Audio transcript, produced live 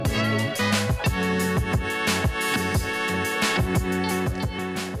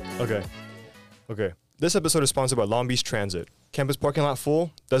Okay. Okay. This episode is sponsored by Long Beach Transit. Campus parking lot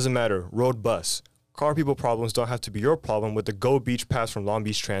full? Doesn't matter. Road bus. Car people problems don't have to be your problem with the Go Beach Pass from Long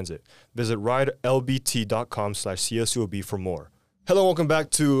Beach Transit. Visit ridelbt.com/CSUOB for more. Hello, welcome back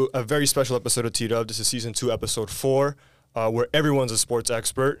to a very special episode of T-Dub. This is Season 2, Episode 4, where everyone's a sports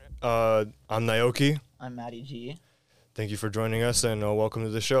expert. I'm Naoki. I'm Maddie G. Thank you for joining us, and welcome to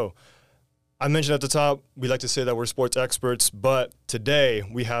the show. I mentioned at the top, we like to say that we're sports experts, but today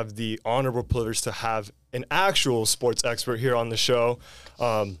we have the honorable privilege to have an actual sports expert here on the show.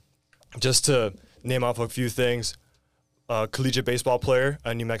 Just to name off a few things, collegiate baseball player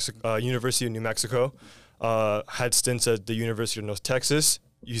at University of New Mexico, had stints at the University of North Texas,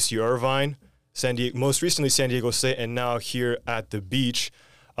 UC Irvine, San Diego, most recently San Diego State, and now here at the beach.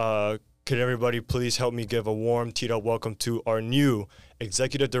 Could everybody please help me give a warm T-Dub welcome to our new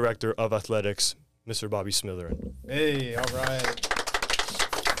Executive Director of Athletics, Mr. Bobby Smitheran. Hey, all right.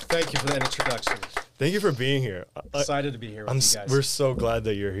 Thank you for that introduction. Thank you for being here. Excited to be here with you guys. We're so glad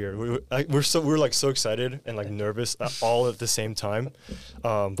that you're here. We're so excited and nervous all at the same time,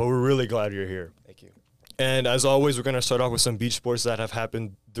 but we're really glad you're here. Thank you. And as always, we're going to start off with some beach sports that have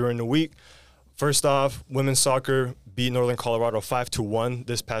happened during the week. First off, women's soccer beat Northern Colorado 5-1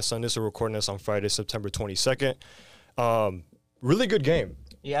 this past Sunday, so we're recording this on Friday, September 22nd. Really good game.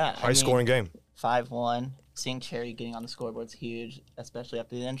 Yeah. High-scoring game. 5-1. Seeing Cherry getting on the scoreboard's huge, especially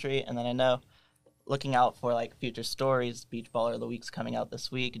after the injury. And then I know, looking out for future stories, Beach Baller of the Week's coming out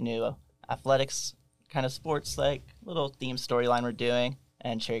this week. New athletics kind of sports little theme storyline we're doing,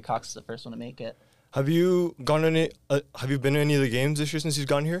 and Cherry Cox is the first one to make it. Have you gone any? Have you been to any of the games this year since you've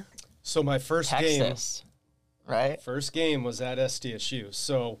gotten here? So my first Texas, right? First game was at SDSU.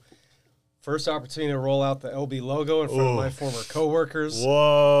 So first opportunity to roll out the LB logo in front of my former coworkers.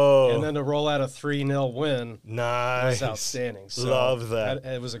 Whoa! And then to roll out a 3-0 win. Nice. Was outstanding. So love that.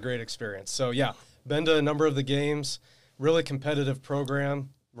 It was a great experience. So yeah, been to a number of the games. Really competitive program.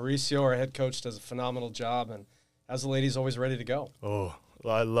 Mauricio, our head coach, does a phenomenal job, and has the ladies always ready to go. Oh,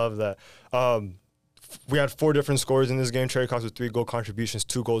 I love that. We had 4 different scores in this game. Cherry Cox with 3 goal contributions,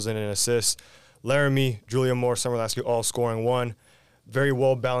 2 goals and an assist. Laramie, Julia Moore, Summer Lasky all scoring 1. Very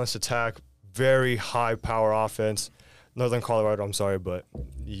well-balanced attack, very high-power offense. Northern Colorado, I'm sorry, but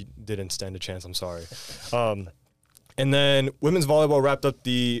you didn't stand a chance. I'm sorry. And then women's volleyball wrapped up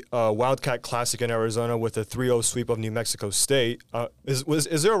the Wildcat Classic in Arizona with a 3-0 sweep of New Mexico State.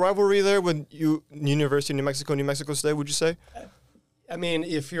 Is there a rivalry there with University of New Mexico State, would you say? I mean,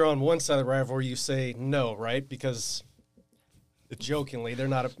 if you're on one side of the rivalry, you say no, right? Because jokingly, they're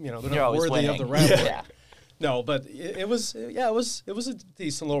not worthy winning. of the rivalry. Yeah. No, but it was a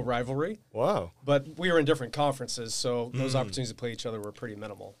decent little rivalry. Wow. But we were in different conferences, so those opportunities to play each other were pretty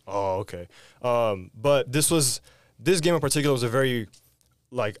minimal. Oh, okay. But this game in particular was a very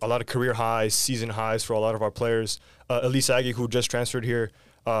a lot of career highs, season highs for a lot of our players. Elise Aggie, who just transferred here,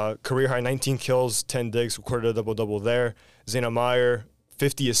 career high 19 kills, 10 digs, recorded a double-double there. Zena Meyer,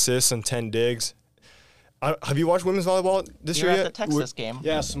 50 assists and 10 digs. Have you watched women's volleyball this year yet? You're at the Texas game.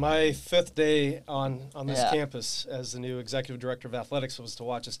 Yes, my 5th day on this campus as the new executive director of athletics was to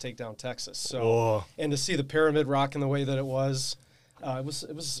watch us take down Texas. So, and to see the pyramid rocking the way that it was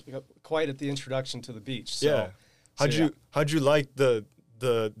quite at the introduction to the beach. So, yeah. How'd you like the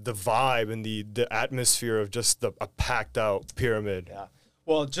vibe and the atmosphere of just a packed out pyramid? Yeah.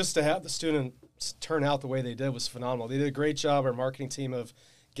 Well, just to have the students turn out the way they did was phenomenal. They did a great job, our marketing team, of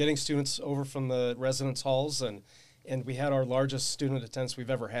getting students over from the residence halls, and we had our largest student attendance we've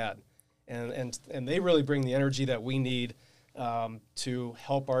ever had. And they really bring the energy that we need to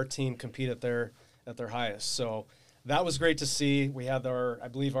help our team compete at their highest. So that was great to see. We had I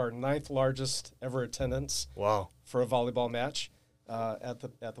believe our 9th largest ever attendance. Wow. For a volleyball match at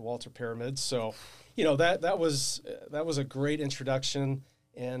the Walter Pyramid. So, that was a great introduction,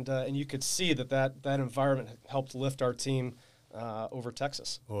 and you could see that environment helped lift our team over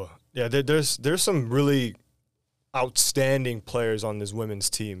Texas. Oh, yeah, there's some really outstanding players on this women's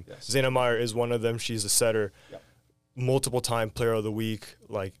team. Yes. Zena Meyer is one of them. She's a setter, Yep. multiple-time player of the week.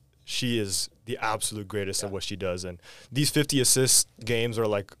 She is the absolute greatest at what she does. And these 50 assist games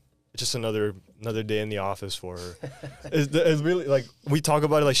are just another day in the office for her. it's really we talk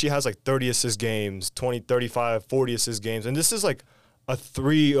about it she has 30 assist games, 20, 35, 40 assist games, and this is a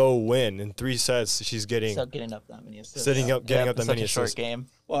 3-0 win in 3 sets. She's getting getting up that many assists. Getting up that many assists. Short game.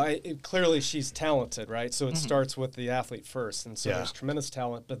 Well, clearly she's talented, right? So it starts with the athlete first, and so there's tremendous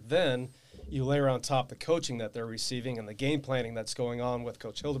talent. But then you layer on top the coaching that they're receiving and the game planning that's going on with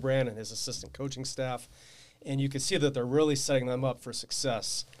Coach Hildebrand and his assistant coaching staff, and you can see that they're really setting them up for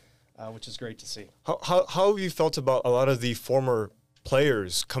success, which is great to see. How have you felt about a lot of the former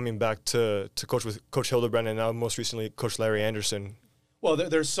players coming back to coach with Coach Hildebrand and now most recently Coach Larry Anderson? Well,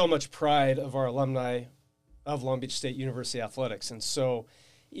 there's so much pride of our alumni of Long Beach State University athletics, and so,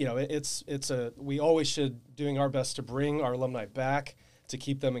 you know, we always should doing our best to bring our alumni back, to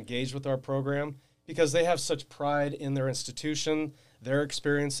keep them engaged with our program, because they have such pride in their institution, their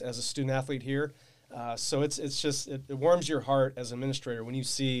experience as a student athlete here. So it warms your heart as an administrator when you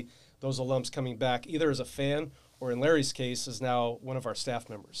see those alums coming back, either as a fan or in Larry's case, is now one of our staff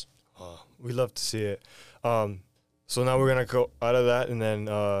members. We love to see it. So now we're going to go out of that, and then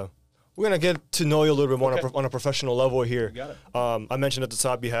we're going to get to know you a little bit more on a professional level here. You got it. I mentioned at the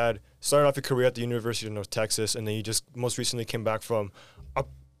top you had started off your career at the University of North Texas, and then you just most recently came back from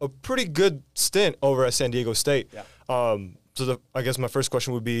a pretty good stint over at San Diego State. Yeah. I guess my first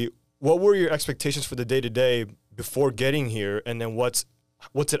question would be, what were your expectations for the day-to-day before getting here, and then what's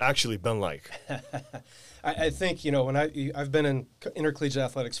it actually been like? I think, you know, when I've been in intercollegiate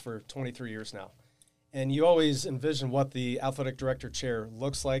athletics for 23 years now, and you always envision what the athletic director chair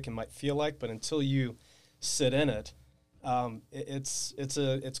looks like and might feel like, but until you sit in it,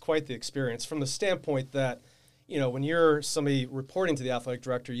 it's quite the experience from the standpoint that, you know, when you're somebody reporting to the athletic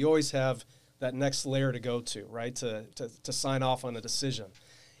director, you always have that next layer to go to, right, to sign off on a decision.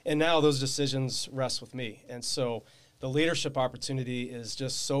 And now those decisions rest with me. And so the leadership opportunity is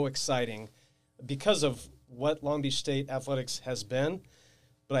just so exciting because of what Long Beach State athletics has been,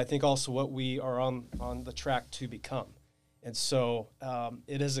 but I think also what we are on the track to become. And so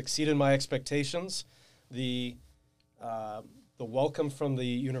it has exceeded my expectations. The welcome from the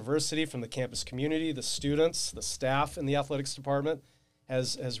university, from the campus community, the students, the staff in the athletics department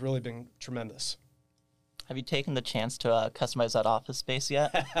has really been tremendous. Have you taken the chance to customize that office space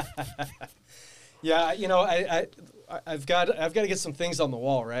yet? Yeah, you know, I've got to get some things on the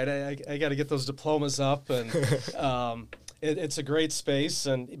wall, right? I got to get those diplomas up, and it's a great space,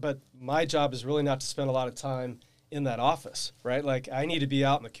 but my job is really not to spend a lot of time in that office, right? Like, I need to be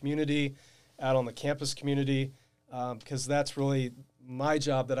out in the community, out on the campus community, because that's really my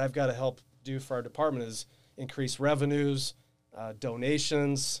job that I've got to help do for our department is increase revenues,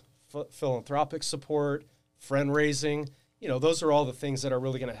 donations, philanthropic support, friend raising. You know, those are all the things that are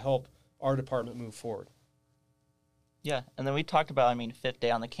really going to help our department move forward. Yeah, and then we talked about, I mean, fifth day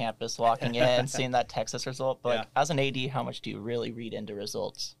on the campus, walking in, seeing that Texas result. But like, as an AD, how much do you really read into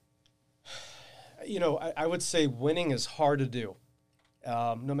results? You know, I would say winning is hard to do.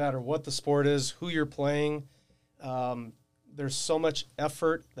 No matter what the sport is, who you're playing, there's so much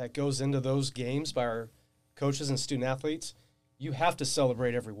effort that goes into those games by our coaches and student athletes. You have to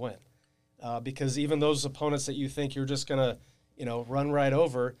celebrate every win because even those opponents that you think you're just going to, you know, run right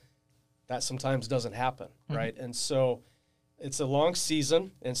over, that sometimes doesn't happen, right? And so it's a long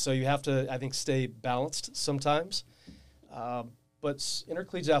season, and so you have to, I think, stay balanced sometimes. But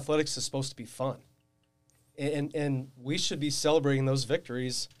intercollegiate athletics is supposed to be fun. And we should be celebrating those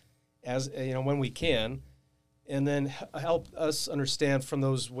victories as, you know, when we can, and then help us understand from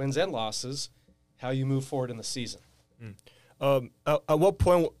those wins and losses how you move forward in the season. At what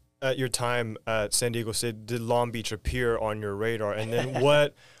point at your time at San Diego State did Long Beach appear on your radar? And then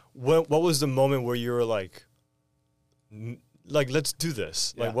what was the moment where you were like, let's do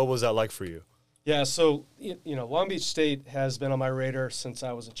this? Like, what was that like for you? Yeah, so, you know, Long Beach State has been on my radar since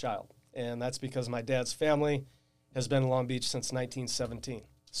I was a child. And that's because my dad's family has been in Long Beach since 1917.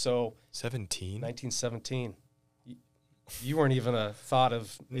 So 1917. You weren't even a thought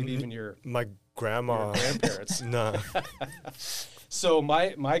of maybe even my grandma, grandparents. No. So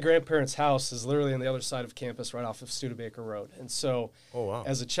my grandparents' house is literally on the other side of campus, right off of Studebaker Road. And so,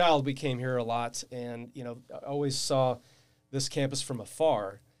 as a child, we came here a lot, and you know, I always saw this campus from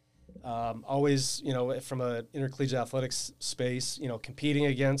afar. Always, you know, from an intercollegiate athletics space, you know, competing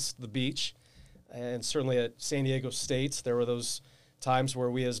against the beach, and certainly at San Diego State, there were those times where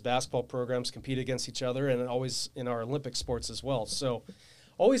we as basketball programs compete against each other, and always in our Olympic sports as well. So,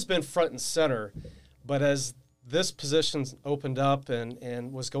 always been front and center, but as this position opened up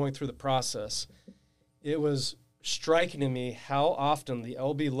and was going through the process, it was striking to me how often the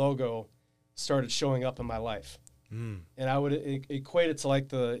LB logo started showing up in my life. And I would equate it to like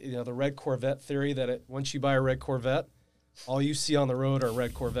the red Corvette theory that once you buy a red Corvette, all you see on the road are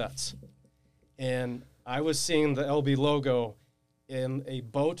red Corvettes. And I was seeing the LB logo in a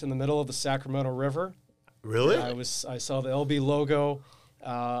boat in the middle of the Sacramento River. Really? I saw the LB logo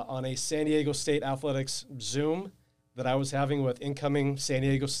on a San Diego State athletics Zoom that I was having with incoming San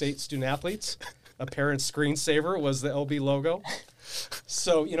Diego State student athletes. A parent's screensaver was the LB logo.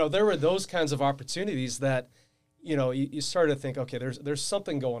 So, you know, there were those kinds of opportunities that, you know, you started to think, okay, there's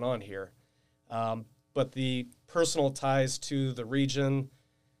something going on here. but the personal ties to the region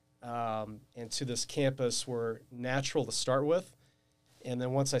and to this campus were natural to start with. And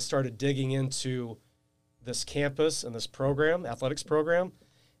then once I started digging into this campus and this program, athletics program,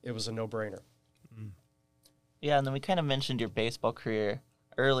 it was a no-brainer. Yeah, and then we kind of mentioned your baseball career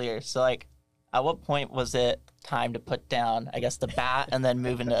earlier. So, like, at what point was it time to put down, I guess, the bat and then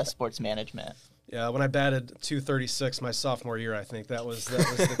move into sports management? Yeah, when I batted .236 my sophomore year, I think that was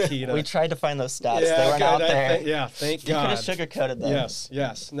the key to. We tried to find those stats. Yeah, they weren't out there. Thank You God. could have sugarcoated them.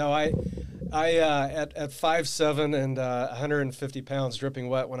 Yes. No, I at 5'7" and 150 pounds, dripping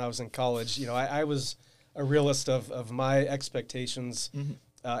wet when I was in college. You know, I was a realist of my expectations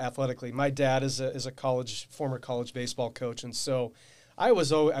athletically. My dad is a former college baseball coach, and so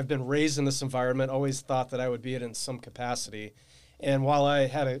I've been raised in this environment. Always thought that I would be it in some capacity, and while I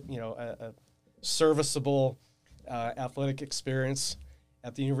had a serviceable athletic experience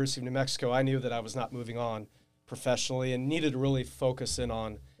at the University of New Mexico, I knew that I was not moving on professionally and needed to really focus in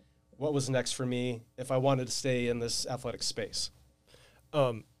on what was next for me if I wanted to stay in this athletic space.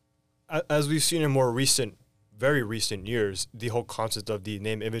 As we've seen in very recent years, the whole concept of the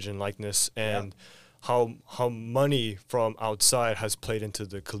name, image, and likeness and how money from outside has played into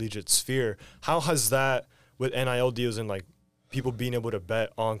the collegiate sphere. How has that, with NIL deals and like people being able to bet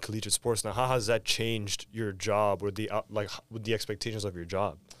on collegiate sports now, how has that changed your job or with the expectations of your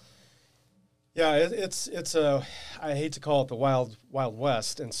job? Yeah, it's I hate to call it the wild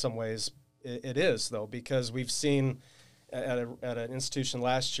west in some ways. It is though, because we've seen at an institution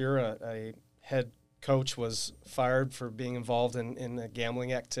last year a head coach was fired for being involved in a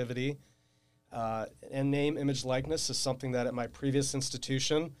gambling activity. And name, image, likeness is something that at my previous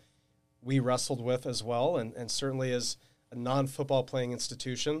institution we wrestled with as well, and certainly as a non-football playing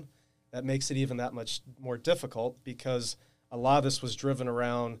institution, that makes it even that much more difficult because a lot of this was driven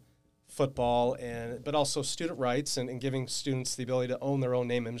around football but also student rights and giving students the ability to own their own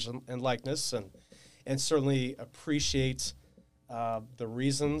name, image, and likeness, and certainly appreciate the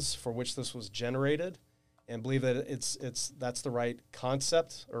reasons for which this was generated and believe that that's the right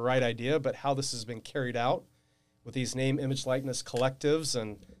concept or right idea, but how this has been carried out with these name, image, likeness collectives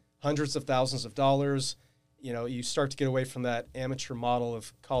and hundreds of thousands of dollars, you start to get away from that amateur model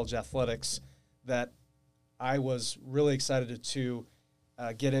of college athletics that I was really excited to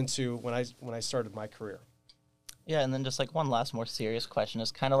get into when I started my career. Yeah, and then just like one last more serious question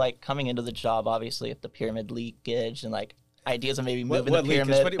is kind of like coming into the job, obviously, if the pyramid leakage and like ideas of maybe moving the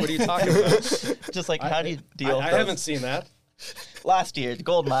pyramid. What are you talking about? Just like how do you deal with I those? haven't seen that. Last year, the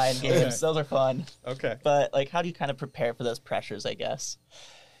gold mine games, Okay. those are fun. Okay. But like how do you kind of prepare for those pressures, I guess?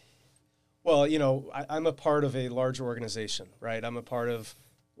 Well, I'm a part of a large organization, right? I'm a part of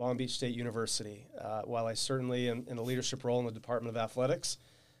Long Beach State University. While I certainly am in a leadership role in the Department of Athletics,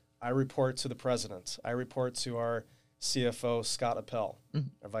 I report to the president. I report to our CFO, Scott Appel,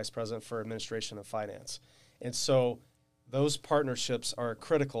 our vice president for administration and finance. And so those partnerships are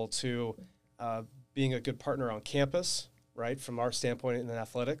critical to being a good partner on campus, right, from our standpoint in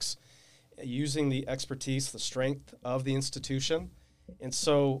athletics, using the expertise, the strength of the institution. And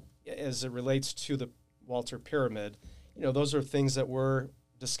so as it relates to the Walter Pyramid, those are things that we're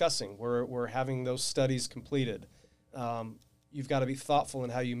discussing. We're having those studies completed. You've got to be thoughtful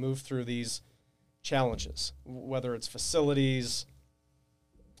in how you move through these challenges, whether it's facilities,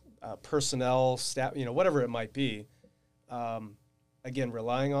 personnel, staff, whatever it might be. Again,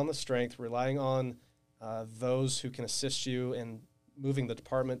 relying on the strength, relying on those who can assist you in moving the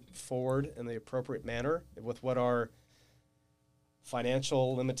department forward in the appropriate manner with what our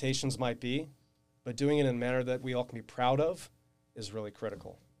financial limitations might be, but doing it in a manner that we all can be proud of is really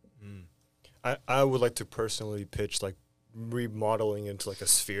critical. I would like to personally pitch like remodeling into like a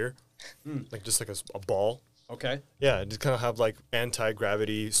sphere, like just like a ball. Okay. Yeah, just kind of have like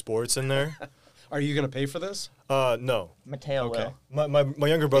anti-gravity sports in there. Are you going to pay for this? No. Mateo Okay. will. My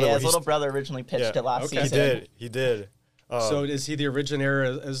younger brother. Yeah, his little brother originally pitched it last Okay. season. He did. So is he the originator?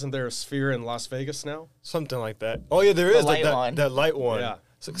 Isn't there a sphere in Las Vegas now? Something like that. Oh yeah, there is like light one. that light one. Yeah.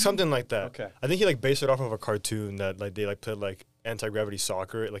 So, something like that. Okay. I think he like based it off of a cartoon that like they like put like anti-gravity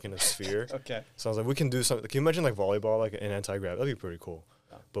soccer like in a sphere. Okay. So I was like, we can do something. Can you imagine like volleyball like in anti-gravity? That'd be pretty cool.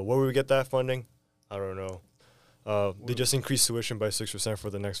 But where would we get that funding? I don't know. They just increased tuition by 6% for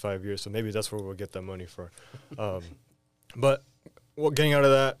the next 5 years, so maybe that's where we'll get that money for. But getting out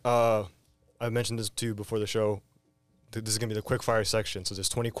of that, I mentioned this to you before the show. This is gonna be the quick fire section. So there's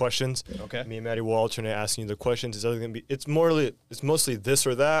 20 questions. Okay. Me and Maddie will alternate asking you the questions. It's either gonna be it's mostly this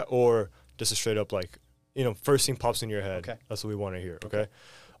or that, or just a straight up like first thing pops in your head. Okay. That's what we want to hear. Okay.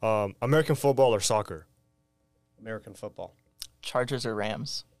 American football or soccer? American football. Chargers or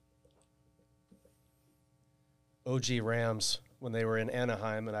Rams? OG Rams when they were in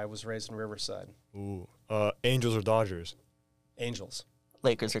Anaheim, and I was raised in Riverside. Ooh. Angels or Dodgers? Angels.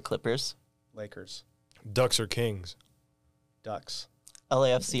 Lakers or Clippers? Lakers. Ducks or Kings? Ducks.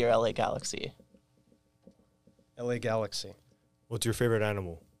 LAFC or LA Galaxy? LA Galaxy. What's your favorite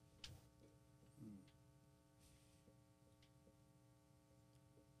animal?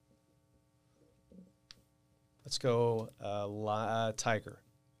 Let's go tiger.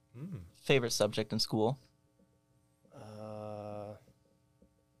 Favorite subject in school?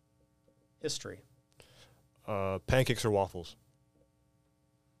 History. Pancakes or waffles?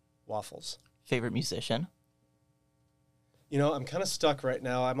 Waffles. Favorite musician? You know, I'm kind of stuck right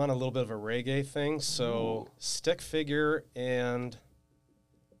now. I'm on a little bit of a reggae thing, so stick figure and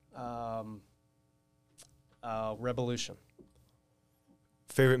Revolution.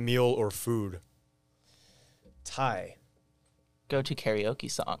 Favorite meal or food? Thai. Go-to karaoke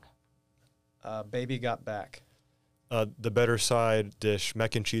song? Baby Got Back. The better side dish,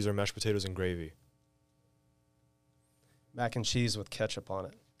 mac and cheese or mashed potatoes and gravy? Mac and cheese with ketchup on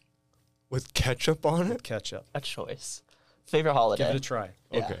it. With ketchup on With it? ketchup. A choice. Favorite holiday? Give it a try.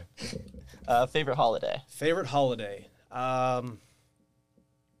 Yeah. Okay. Favorite holiday? Favorite holiday?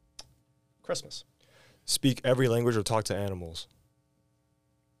 Christmas. Speak every language or talk to animals?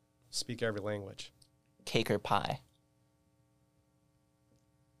 Speak every language. Cake or pie?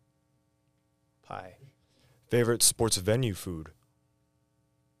 Pie. Favorite sports venue food?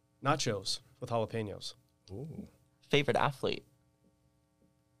 Nachos with jalapenos. Ooh. Favorite athlete?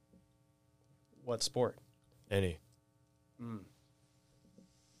 What sport? Any. You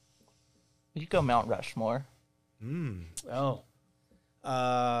could go Mount Rushmore. Oh.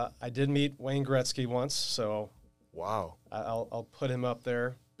 I did meet Wayne Gretzky once, so Wow. I'll put him up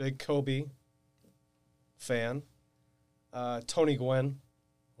there. Big Kobe fan. Tony Gwynn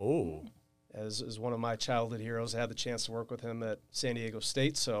Oh. is one of my childhood heroes. I had the chance to work with him at San Diego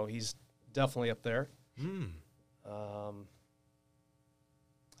State, so he's definitely up there.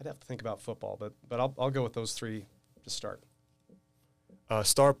 I'd have to think about football, but I'll go with those three to start.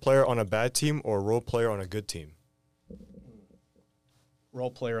 Star player on a bad team or role player on a good team?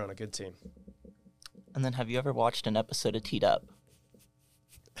 Role player on a good team. And then have you ever watched an episode of Teed Up?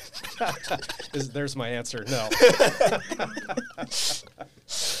 There's my answer. No.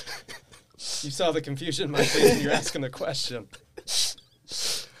 You saw the confusion in my face when you're asking the question.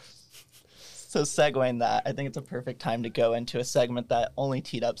 So segueing that, I think it's a perfect time to go into a segment that only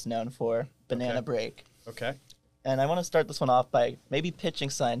Teed Up's known for, Banana Okay. Break. Okay. And I want to start this one off by maybe pitching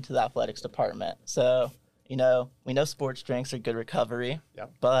something to the athletics department. So, we know sports drinks are good recovery,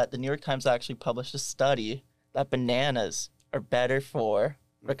 Yep. but the New York Times actually published a study that bananas are better for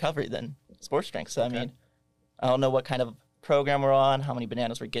recovery than sports drinks. So, Okay. I mean, I don't know what kind of program we're on, how many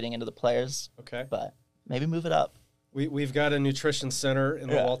bananas we're getting into the players, Okay. but maybe move it up. We've got a nutrition center in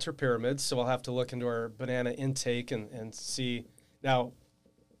the Yeah. Walter Pyramid, so we'll have to look into our banana intake and see. Now,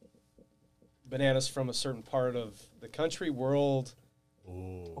 bananas from a certain part of the country, world.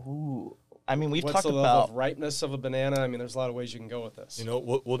 Ooh. I mean, we've What's talked the level about of ripeness of a banana? I mean, there's a lot of ways you can go with this. You know,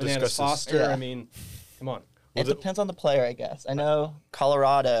 we'll Bananas discuss Foster, Yeah. I mean, come on. it depends on the player, I guess. I know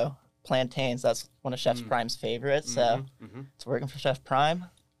Colorado plantains, that's one of Chef Prime's favorites, so it's working for Chef Prime.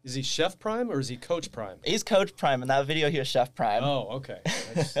 Is he Chef Prime or is he Coach Prime? He's Coach Prime. In that video, he was Chef Prime. Oh, okay.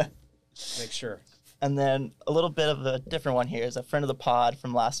 Let's make sure. And then a little bit of a different one here is a friend of the pod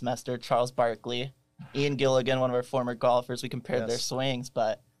from last semester, Charles Barkley. Ian Gilligan, one of our former golfers, we compared their Yes. swings,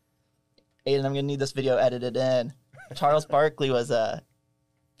 but Aiden, I'm going to need this video edited in. Charles Barkley was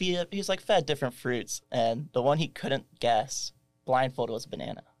he's like fed different fruits, and the one he couldn't guess blindfolded was a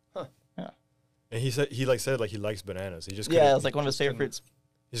banana. And he said he likes bananas. He just Yeah, it couldn't, was like one of his favorite fruits.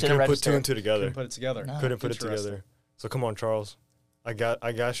 he just didn't couldn't put two register. and two together. Couldn't put it together. No. Couldn't put it Interesting. together. So come on, Charles. I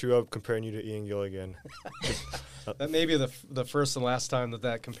got you up comparing you to Ian Gilligan. That may be the first and last time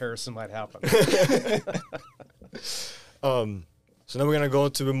that comparison might happen. So now we're gonna go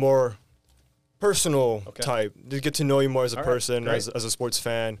into a more personal Okay. type to get to know you more as a All right, person, great. as a sports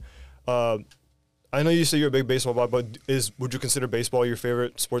fan. I know you say you're a big baseball guy, but would you consider baseball your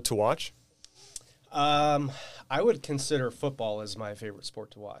favorite sport to watch? I would consider football as my favorite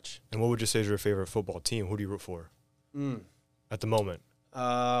sport to watch. And what would you say is your favorite football team? Who do you root for at the moment?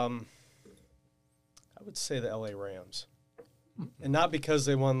 I would say the LA Rams, and not because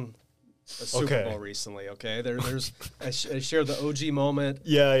they won a Super Okay. Bowl recently. Okay, there's I share the OG moment.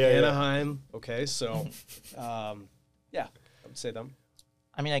 Yeah. Anaheim. Okay, so yeah, I would say them.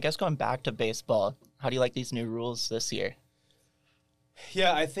 I mean, I guess going back to baseball, how do you like these new rules this year?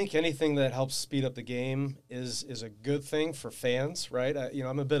 Yeah, I think anything that helps speed up the game is a good thing for fans, right?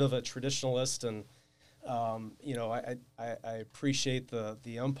 I'm a bit of a traditionalist, and You know, I appreciate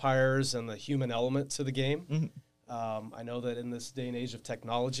the umpires and the human element to the game. I know that in this day and age of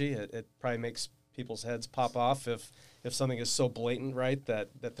technology, it probably makes people's heads pop off if something is so blatant, right, that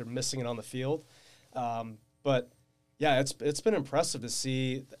they're missing it on the field. But yeah, it's been impressive to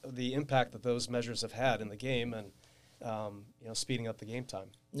see the impact that those measures have had in the game, and you know, speeding up the game time.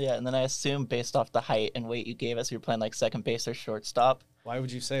 Yeah, and then I assume based off the height and weight you gave us, you're playing like second base or shortstop. Why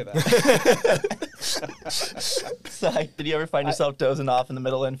would you say that? So, like, did you ever find yourself dozing off in the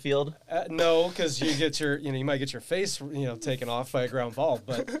middle infield? No, because you might get your face, taken off by a ground ball.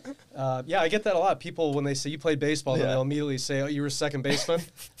 But yeah, I get that a lot. People, when they say you played baseball, then they'll immediately say, "Oh, you were a second baseman."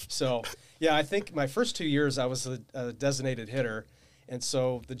 So yeah, I think my first 2 years I was a designated hitter, and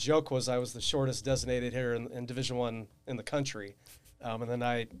so the joke was I was the shortest designated hitter in Division I in the country, and then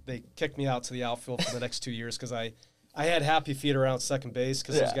they kicked me out to the outfield for the next 2 years because I had happy feet around second base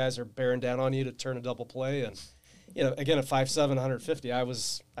because those guys are bearing down on you to turn a double play. And, again, at 5'7", 150, I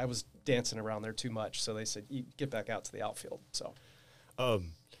was dancing around there too much. So they said, you get back out to the outfield. So,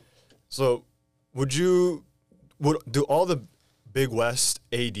 so would do all the Big West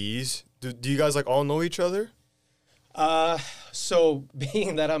ADs, do you guys like all know each other? So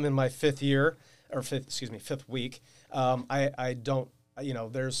being that I'm in my fifth week, I don't,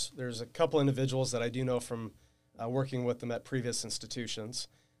 there's a couple individuals that I do know from working with them at previous institutions.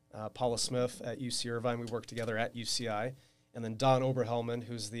 Paula Smith at UC Irvine, we worked together at UCI. And then Don Oberhelman,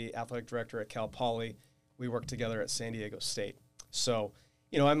 who's the athletic director at Cal Poly, we worked together at San Diego State. So,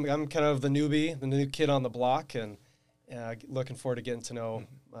 I'm kind of the newbie, the new kid on the block, and looking forward to getting to know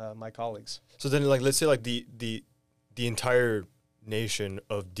my colleagues. So then, let's say the entire nation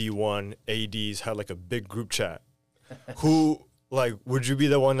of D1 ADs had a big group chat. Who would you be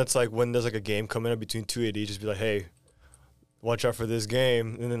the one that's when there's a game coming up between two ADs, just be like, hey, watch out for this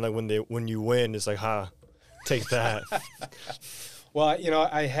game, and then when you win, it's take that. Well,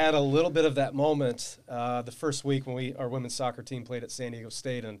 I had a little bit of that moment the first week when our women's soccer team played at San Diego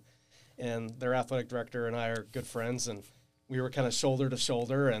State, and their athletic director and I are good friends, and we were kind of shoulder to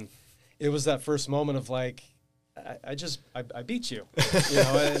shoulder, and it was that first moment of I beat you,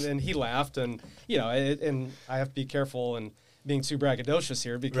 and he laughed, and and I have to be careful and being too braggadocious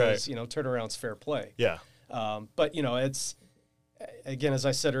here because turnaround's fair play. Yeah. But it's, again, as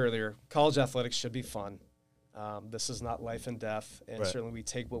I said earlier, college athletics should be fun. This is not life and death, and certainly we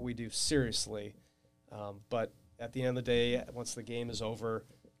take what we do seriously. But at the end of the day, once the game is over,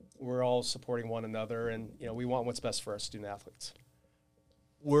 we're all supporting one another, and we want what's best for our student athletes.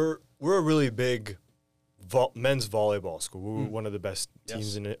 We're a really big men's volleyball school. We're one of the best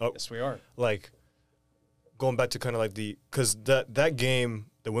teams in it. Oh, yes, we are. Going back to kind of because that game,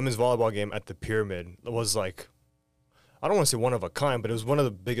 the women's volleyball game at the Pyramid was I don't want to say one of a kind, but it was one of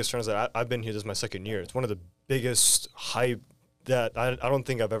the biggest tournaments that I've been here. This is my second year. It's one of the biggest hype that I don't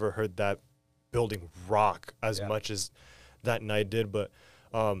think I've ever heard that building rock as much as that night did. But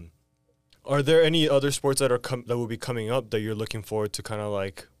are there any other sports that that will be coming up that you're looking forward to kind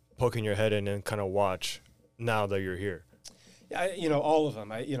of poking your head in and kind of watch now that you're here? Yeah, all of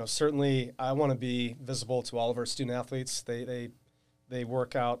them. Certainly I want to be visible to all of our student athletes. They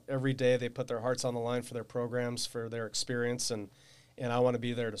work out every day. They put their hearts on the line for their programs, for their experience, and I want to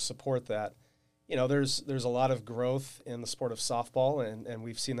be there to support that. There's a lot of growth in the sport of softball, and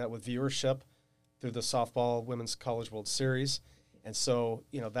we've seen that with viewership through the Softball Women's College World Series. And so,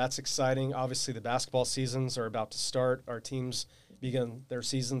 that's exciting. Obviously, the basketball seasons are about to start. Our teams begin their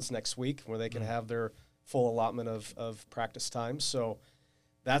seasons next week where they can have their full allotment of practice time. So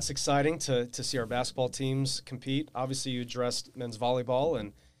that's exciting to see our basketball teams compete. Obviously, you addressed men's volleyball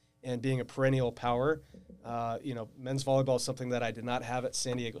and being a perennial power. Men's volleyball is something that I did not have at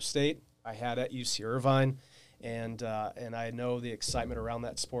San Diego State. I had at UC Irvine, and I know the excitement around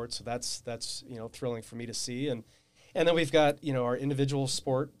that sport. So that's thrilling for me to see. And then we've got our individual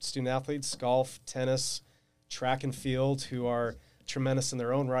sport student athletes, golf, tennis, track and field, who are tremendous in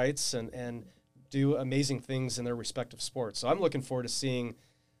their own rights and do amazing things in their respective sports. So I'm looking forward to seeing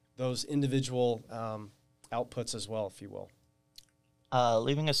those individual outputs as well, if you will.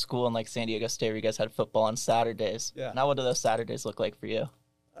 Leaving a school in San Diego State where you guys had football on Saturdays. Yeah. Now what do those Saturdays look like for you?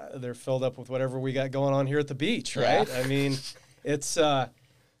 They're filled up with whatever we got going on here at the beach, right? Yeah. I mean, it's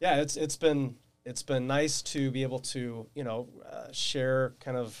been nice to be able to share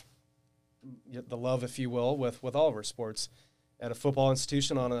kind of the love, if you will, with all of our sports. At a football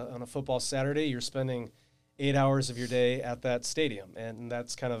institution on a football Saturday, you're spending 8 hours of your day at that stadium, and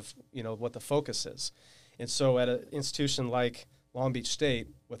that's kind of what the focus is. And so at an institution like Long Beach State,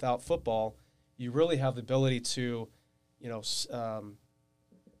 without football, you really have the ability to kind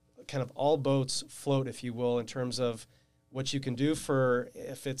kind of all boats float, if you will, in terms of what you can do for,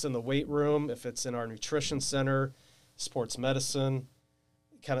 if it's in the weight room, if it's in our nutrition center, sports medicine,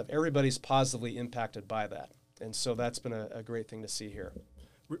 kind of everybody's positively impacted by that. And so that's been a great thing to see here.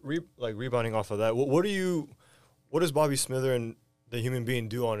 Rebounding off of that, what does Bobby Smitheran, the human being,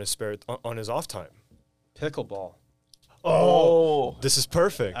 do on his off time? Pickleball. Oh, this is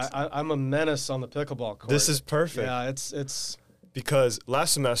perfect. I'm a menace on the pickleball court. This is perfect. Yeah, it's because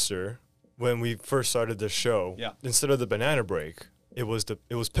last semester when we first started this show, instead of the banana break, it was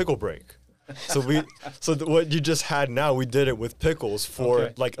pickle break. So what you just had now, we did it with pickles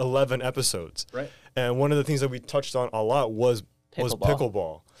for like 11 episodes. Right. And one of the things that we touched on a lot was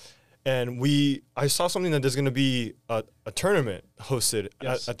pickleball. And I saw something that there's going to be a tournament hosted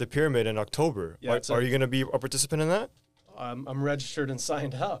at the Pyramid in October. Yeah, are you going to be a participant in that? I'm registered and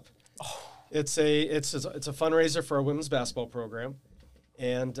signed up. It's a fundraiser for our women's basketball program,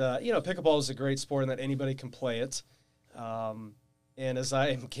 and pickleball is a great sport in that anybody can play it. And as I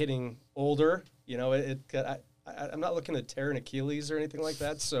am getting older, I'm not looking to tear an Achilles or anything like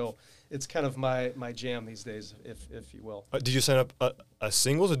that. So it's kind of my jam these days, if you will. Did you sign up a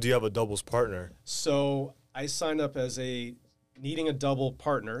singles, or do you have a doubles partner? So I signed up as needing a double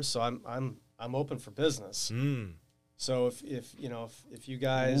partner. So I'm open for business. So if you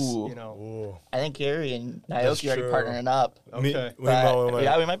guys, I think Gary and Naoki are already partnering up. Okay.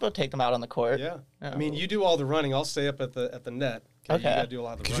 We might both take them out on the court. Yeah. I mean, you do all the running. I'll stay up at the net. Okay. You gotta do a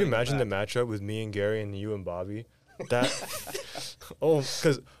lot of the Could running you imagine the matchup with me and Gary and you and Bobby? Because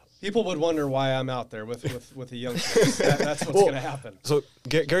people would wonder why I'm out there with the young kids. That's what's going to happen. So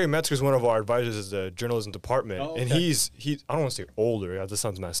Gary Metzger is one of our advisors in the journalism department, and he's I don't want to say older. Yeah, this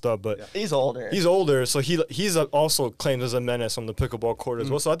sounds messed up, but he's older. He's older, so he's also claimed as a menace on the pickleball court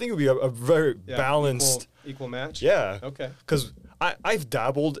as well. So I think it would be a very balanced equal match. Yeah. Okay. Because I've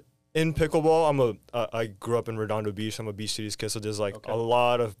dabbled in pickleball. I grew up in Redondo Beach. I'm a Beach Cities kid, so there's a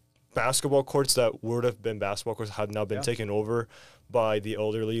lot of basketball courts that would have been basketball courts have now been taken over by the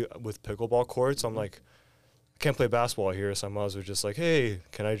elderly with pickleball courts. I'm like, I can't play basketball here, so I might as well just like, hey,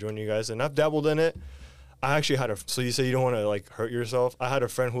 can I join you guys? And I've dabbled in it. I actually had so you say you don't want to like hurt yourself. I had a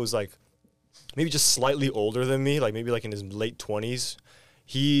friend who was like maybe just slightly older than me, like maybe like in his late 20s.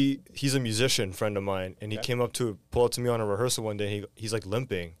 He's a musician friend of mine, and he came up to pull up to me on a rehearsal one day. He's like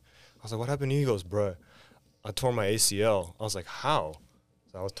limping. I was like, what happened to you? He goes, bruh, I tore my ACL. I was like, how?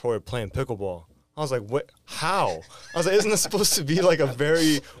 So I was tore it playing pickleball. I was like, what? How? I was like, isn't this supposed to be like a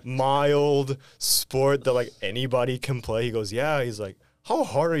very mild sport that like anybody can play? He goes, yeah. He's like, how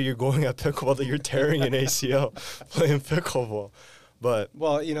hard are you going at pickleball that you're tearing an ACL playing pickleball? But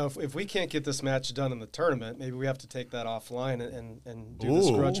well, if we can't get this match done in the tournament, maybe we have to take that offline and do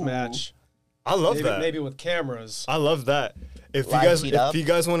this grudge match. I love that. Maybe with cameras. I love that. If you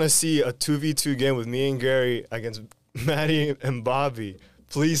guys want to see a 2v2 game with me and Gary against Maddie and Bobby,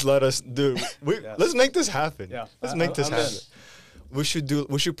 please let us do. Let's make this happen. Yeah, let's make this happen. We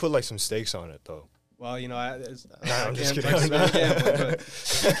should put like some stakes on it though. Well, I'm just kidding. You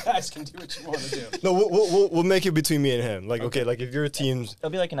guys can do what you want to do. No, we'll make it between me and him. Like okay, like if your team's, it'll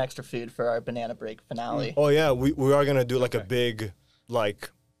be like an extra food for our banana break finale. Oh yeah, we are gonna do like a big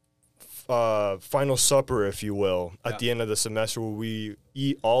like final supper, if you will, at the end of the semester, where we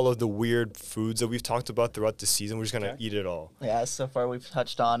eat all of the weird foods that we've talked about throughout the season. We're just gonna eat it all. Yeah, so far we've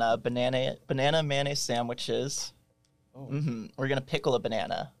touched on banana mayonnaise sandwiches. Oh. We're gonna pickle a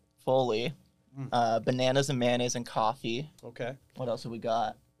banana fully. Bananas and mayonnaise and coffee. Okay. What else have we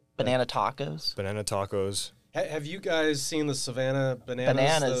got? Banana tacos. Banana tacos. Have you guys seen the Savannah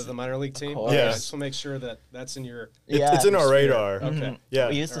Bananas, the minor league team? Yeah. So make sure that's in your... It's in our radar. Okay. Yeah.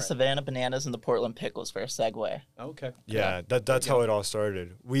 We used the Savannah Bananas and the Portland Pickles for a segue. Okay. Yeah, that's how it all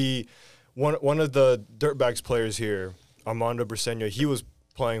started. One of the Dirtbags players here, Armando Briseño, he was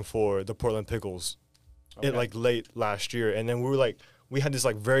playing for the Portland Pickles like late last year, and then we had this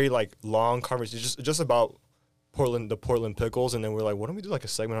like very like long conversation just about the Portland Pickles, and then we're like, why don't we do like a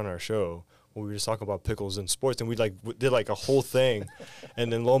segment on our show where we just talk about pickles and sports, and we did like a whole thing,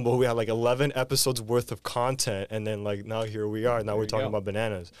 and then lo and behold, we had like 11 episodes worth of content, and then like now here we are. Now we're talking about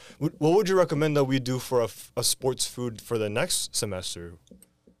bananas. What would you recommend that we do for a sports food for the next semester?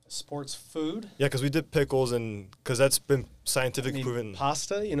 Sports food? Yeah, because we did pickles, and because that's been scientifically proven.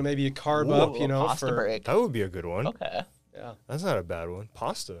 Pasta, maybe you carb up, pasta break. That would be a good one. Okay. Yeah. That's not a bad one.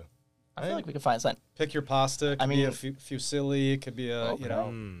 Pasta. I feel like we could find something. Pick your pasta. It could be a fusilli. It could be a,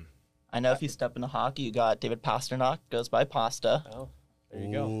 I know if you step into hockey, you got David Pasternak, goes by Pasta. Oh, there you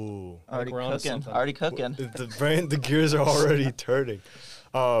go. Already cooking. The gears are already turning.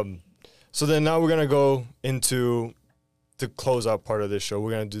 So then now we're going to go into to close out part of this show,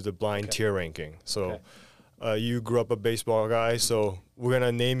 we're gonna do the blind tier ranking. So, you grew up a baseball guy, so we're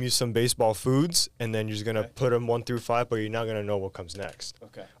gonna name you some baseball foods, and then you're just gonna put them 1 through 5, but you're not gonna know what comes next.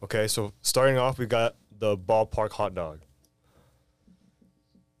 Okay. Okay. So starting off, we got the ballpark hot dog.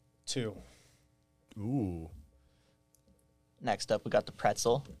 2. Ooh. Next up, we got the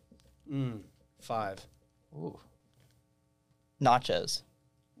pretzel. 5. Ooh. Nachos.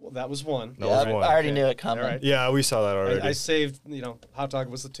 Well, that was 1. That was one. I already knew it coming. All right. Yeah, we saw that already. I saved, hot dog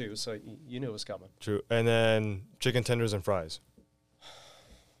was the 2, so you knew it was coming. True. And then chicken tenders and fries.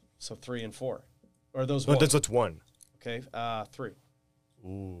 So 3 and 4. Or are those No, 1? that's 1. Okay, 3.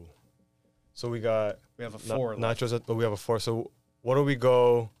 Ooh. So we got We have a 4 left. nachos, but we have a 4. So what do we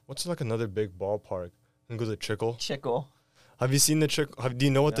go? What's like another big ballpark? I think go to Chickle. Chickle. Have you seen the Chickle? Do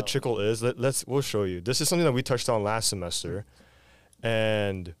you know what the No. Chickle is? We'll show you. This is something that we touched on last semester,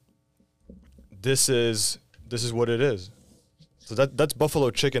 and this is what it is. So that's buffalo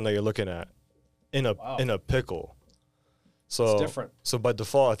chicken that you're looking at in a pickle. So It's different. So by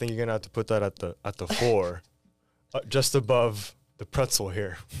default, I think you're gonna have to put that at the 4, just above the pretzel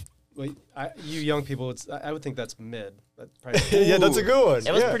here. Well, you young people, I would think that's mid. Probably, Yeah, that's a good one.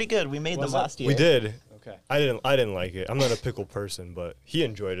 It was Yeah. pretty good. We made them Was it? last year. We did. okay. I didn't like it. I'm not a pickle person, but he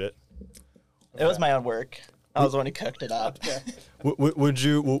enjoyed it. It was my own work. I was the one who cooked it up. Okay. Would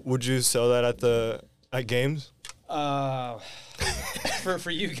you sell that at games? For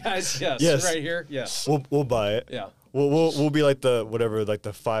you guys, yes. Yes. Right here, yes. We'll buy it. Yeah. We'll be like the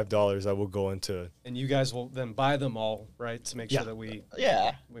 $5 that will go into. And you guys will then buy them all, right, to make sure Yeah. that we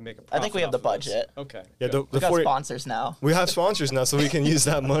Yeah. make a profit. I think we have the off of those. budget. Okay. Yeah, good. the We got 40 sponsors now. we have sponsors now, so we can use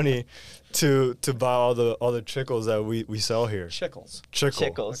that money to buy all the chickles that we sell here. Chickles. Chickle.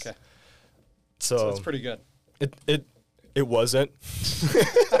 Chickles. Okay. So So it's pretty good. it wasn't.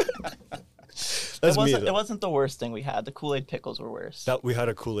 That's me. It Though. wasn't the worst thing we had. The Kool-Aid pickles were worse. That we had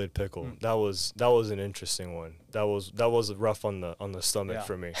a Kool-Aid pickle. That was an interesting one. That was rough on the stomach Yeah.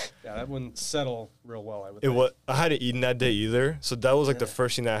 for me. Yeah, that wouldn't settle real well, I would It think. was I hadn't eaten that day either, so that was like the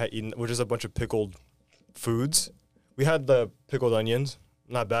first thing that I had eaten, which is a bunch of pickled foods. We had the pickled onions,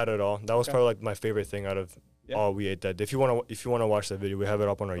 not bad at all. That was Okay. probably like my favorite thing out of Yeah. all we ate that day. If you wanna watch that video, we have it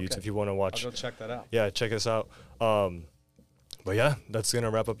up on our YouTube. If you wanna I'll watch, go check that out. yeah, check us out. But yeah, that's gonna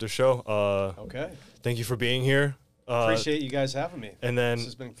wrap up the show. Okay. Thank you for being here. Appreciate you guys having me. And then This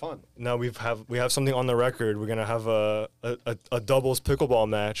has been fun. now we have something on the record. We're gonna have a doubles pickleball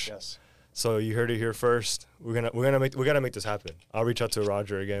match. Yes. So you heard it here first. We gotta make this happen. I'll reach out to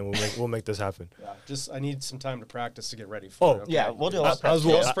Roger again. We'll make this happen. Yeah. I need some time to practice to get ready for it. Okay? Yeah, we'll do a lot of As prep. well-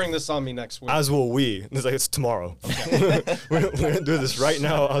 too. Don't spring this on me next week. As will we. It's tomorrow. we're gonna do this right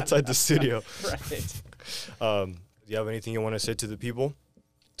now outside the studio. Right. Do you have anything you want to say to the people?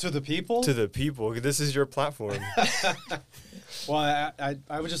 To the people? To the people. This is your platform. Well,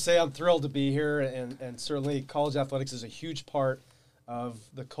 I would just say I'm thrilled to be here, and certainly college athletics is a huge part of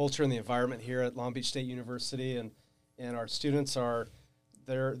the culture and the environment here at Long Beach State University, and our students they're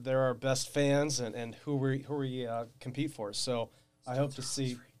our best fans and who we compete for. So I hope to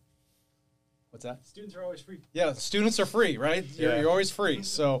see. What's that? Students are always free. Yeah, students are free, right? Yeah. You're always free.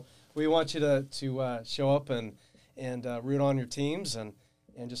 So we want you to show up and root on your teams and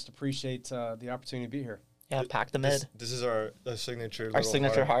just appreciate the opportunity to be here. Yeah, pack the mid. This is our signature. Our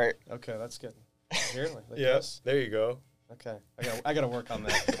signature heart. Okay, that's good. Here, like Yes. this? There you go. Okay, I got to work on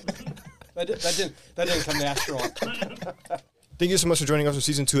that. that didn't come natural. Thank you so much for joining us for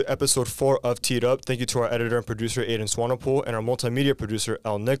Season 2, Episode 4 of Teed Up. Thank you to our editor and producer, Aiden Swanepoel, and our multimedia producer,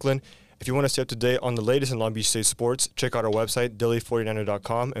 Al Nicklin. If you want to stay up to date on the latest in Long Beach State sports, check out our website,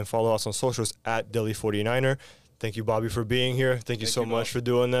 Dilly49er.com, and follow us on socials at Dilly49er. Thank you, Bobby, for being here. Thank you so much for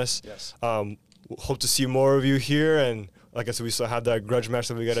doing this. Yes. Hope to see more of you here. And like I said, we still have that grudge match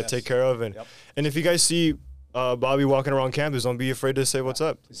that we got to take care of. And and if you guys see Bobby walking around campus, don't be afraid to say what's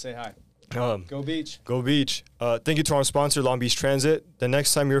up. Please say hi. Go Beach. Go Beach. Thank you to our sponsor, Long Beach Transit. The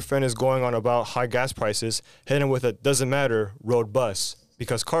next time your friend is going on about high gas prices, hit him with a doesn't matter road bus.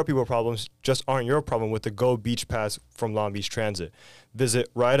 Because car people problems just aren't your problem with the Go Beach Pass from Long Beach Transit.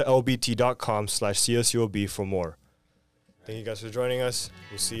 Visit ridelbt.com/CSUOB for more. Thank you guys for joining us.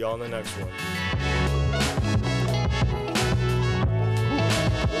 We'll see y'all in the next one.